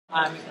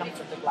It comes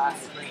with the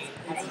glass screen.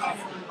 Has an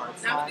SD card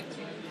slot.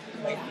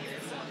 Right here.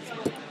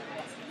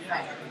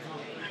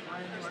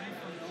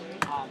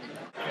 Um,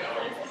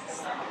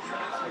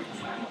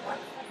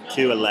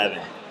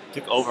 2:11.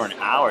 Took over an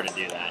hour to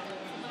do that.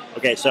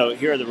 Okay, so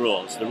here are the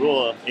rules. The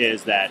rule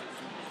is that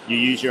you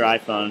use your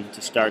iPhone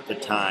to start the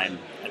time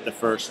at the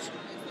first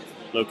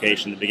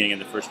location, the beginning of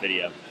the first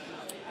video.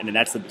 And then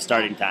that's the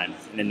starting time.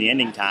 And then the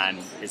ending time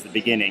is the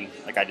beginning,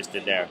 like I just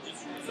did there,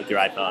 with your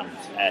iPhone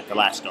at the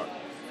last store.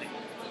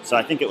 So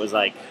I think it was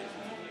like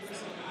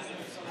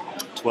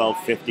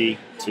 12:50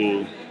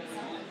 to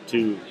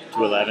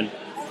 2:11,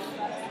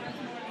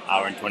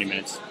 hour and 20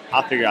 minutes.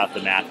 I'll figure out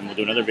the math, and we'll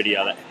do another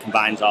video that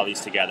combines all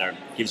these together,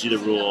 gives you the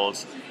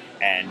rules,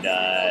 and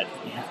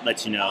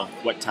lets you know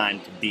what time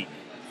to beat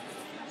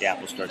the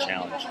Apple Store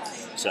Challenge.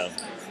 So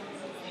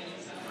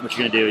what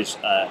you're going to do is,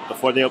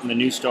 before they open the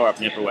new store up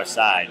in the Upper West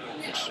Side,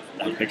 which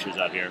I have pictures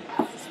of here,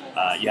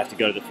 you have to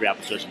go to the 3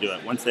 Apple stores to do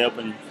it. Once they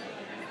open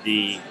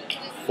the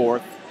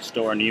 4th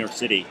store in New York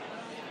City,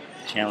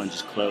 the challenge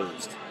is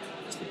closed.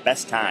 It's the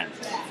best time.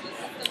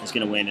 He's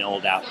going to win an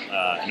old iPod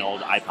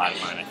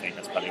of mine, I think.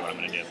 That's probably what I'm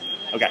going to do.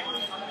 Okay,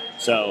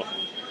 so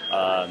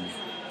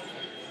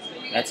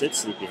that's it,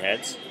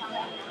 sleepyheads.